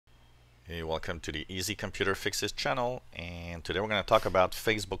Hey, welcome to the Easy Computer Fixes channel, and today we're going to talk about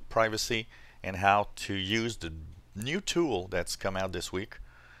Facebook privacy and how to use the new tool that's come out this week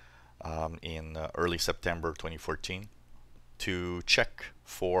in early September 2014 to check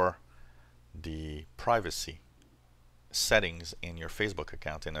for the privacy settings in your Facebook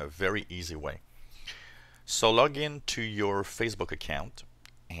account in a very easy way. So log in to your Facebook account,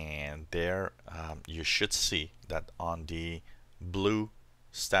 and there you should see that on the blue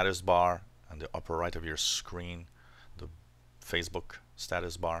status bar on the upper right of your screen, the Facebook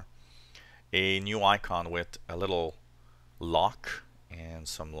status bar, a new icon with a little lock and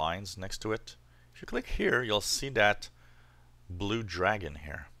some lines next to it. If you click here, you'll see that blue dragon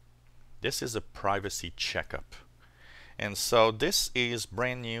here. This is a privacy checkup. And so this is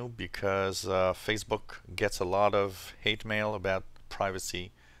brand new because Facebook gets a lot of hate mail about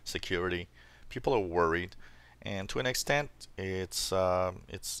privacy, security. People are worried. And to an extent, it's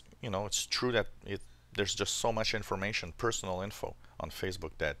true that there's just so much information, personal info on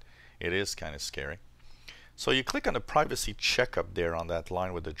Facebook, that it is kind of scary. So you click on the privacy checkup there on that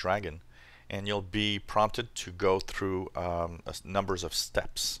line with the dragon, and you'll be prompted to go through numbers of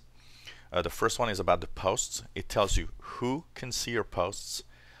steps. The first one is about the posts. It tells you who can see your posts.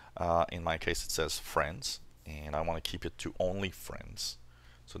 In my case, it says friends, and I want to keep it to only friends,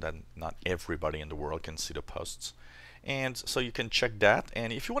 so that not everybody in the world can see the posts. And so you can check that,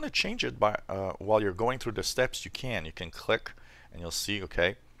 and if you want to change it by while you're going through the steps, you can click and you'll see,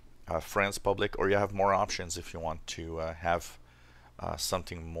 okay, friends, public, or you have more options if you want to have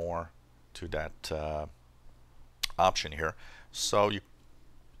something more to that option here. So you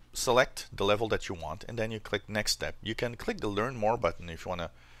select the level that you want, and then you click next step. You can click the learn more button if you want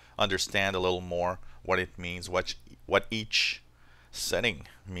to understand a little more what it means, what each setting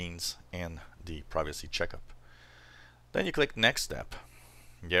means in the privacy checkup. Then you click next step.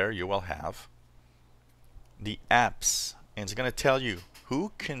 There you will have the apps, and it's going to tell you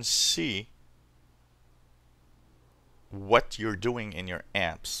who can see what you're doing in your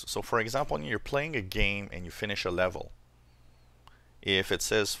apps. So for example, when you're playing a game and you finish a level, if it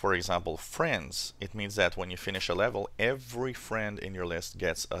says, for example, friends, it means that when you finish a level, every friend in your list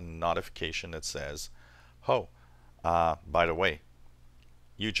gets a notification that says, oh, by the way,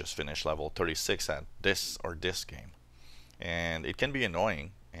 you just finished level 36 at this or this game. And it can be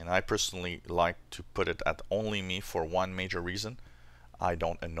annoying, and I personally like to put it at only me for one major reason. I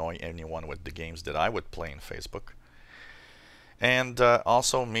don't annoy anyone with the games that I would play in Facebook. And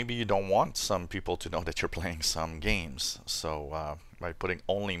also, maybe you don't want some people to know that you're playing some games. So by putting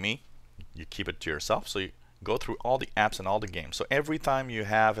only me, you keep it to yourself. So you go through all the apps and all the games. So every time you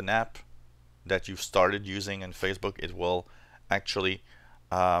have an app that you've started using in Facebook, it will actually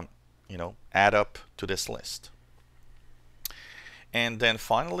add up to this list. And then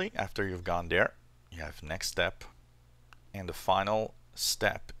finally, after you've gone there, you have next step, and the final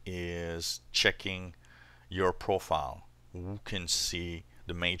step is checking your profile. Who can see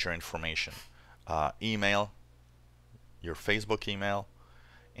the major information? Email, your Facebook email,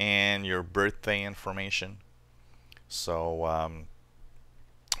 and your birthday information. So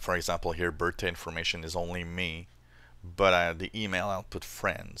for example, here birthday information is only me, but the email I'll put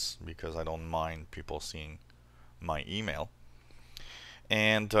friends because I don't mind people seeing my email.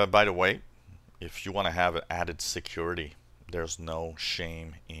 And by the way, if you want to have added security, there's no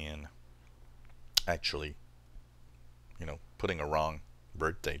shame in actually putting a wrong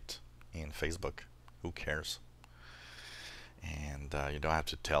birth date in Facebook. Who cares? And you don't have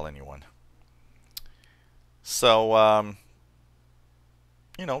to tell anyone. So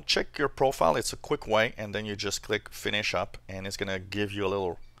check your profile. It's a quick way, and then you just click finish up, and it's gonna give you a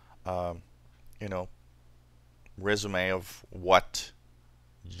little resume of what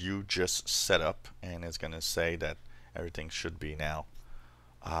you just set up, and it's gonna say that everything should be now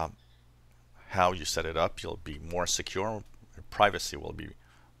how you set it up. You'll be more secure, privacy will be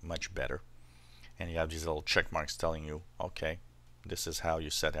much better, and you have these little check marks telling you, okay, this is how you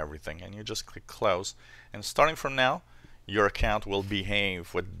set everything, and you just click close, and starting from now your account will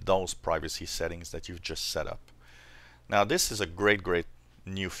behave with those privacy settings that you've just set up. Now this is a great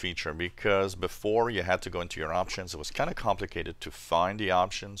new feature, because before you had to go into your options. It was kind of complicated to find the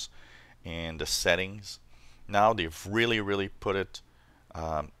options and the settings. Now they've really put it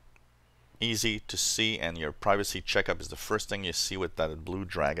easy to see, and your privacy checkup is the first thing you see with that blue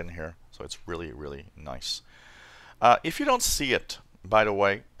dragon here. So it's really nice. If you don't see it, by the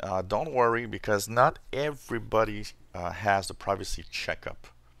way, don't worry, because not everybody has the privacy checkup.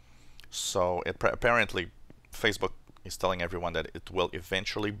 So apparently Facebook is telling everyone that it will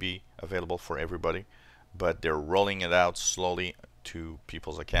eventually be available for everybody, but they're rolling it out slowly to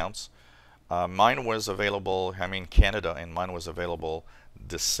people's accounts. Mine was available, I'm in Canada, and mine was available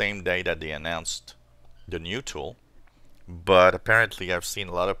the same day that they announced the new tool. But apparently I've seen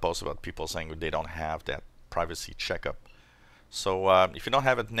a lot of posts about people saying they don't have that privacy checkup. So if you don't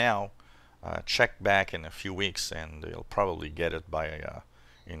have it now, check back in a few weeks and you'll probably get it by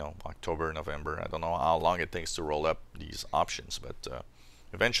October, November. I don't know how long it takes to roll up these options, but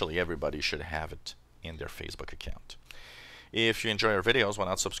eventually everybody should have it in their Facebook account. If you enjoy our videos, why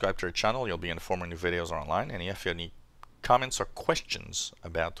not subscribe to our channel? You'll be informed when new videos are online. And if you have any comments or questions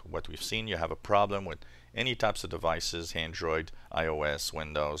about what we've seen, you have a problem with any types of devices, Android, iOS,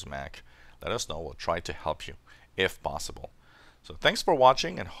 Windows, Mac, let us know. We'll try to help you if possible. So thanks for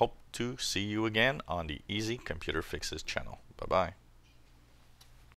watching and hope to see you again on the Easy Computer Fixes channel. Bye-bye.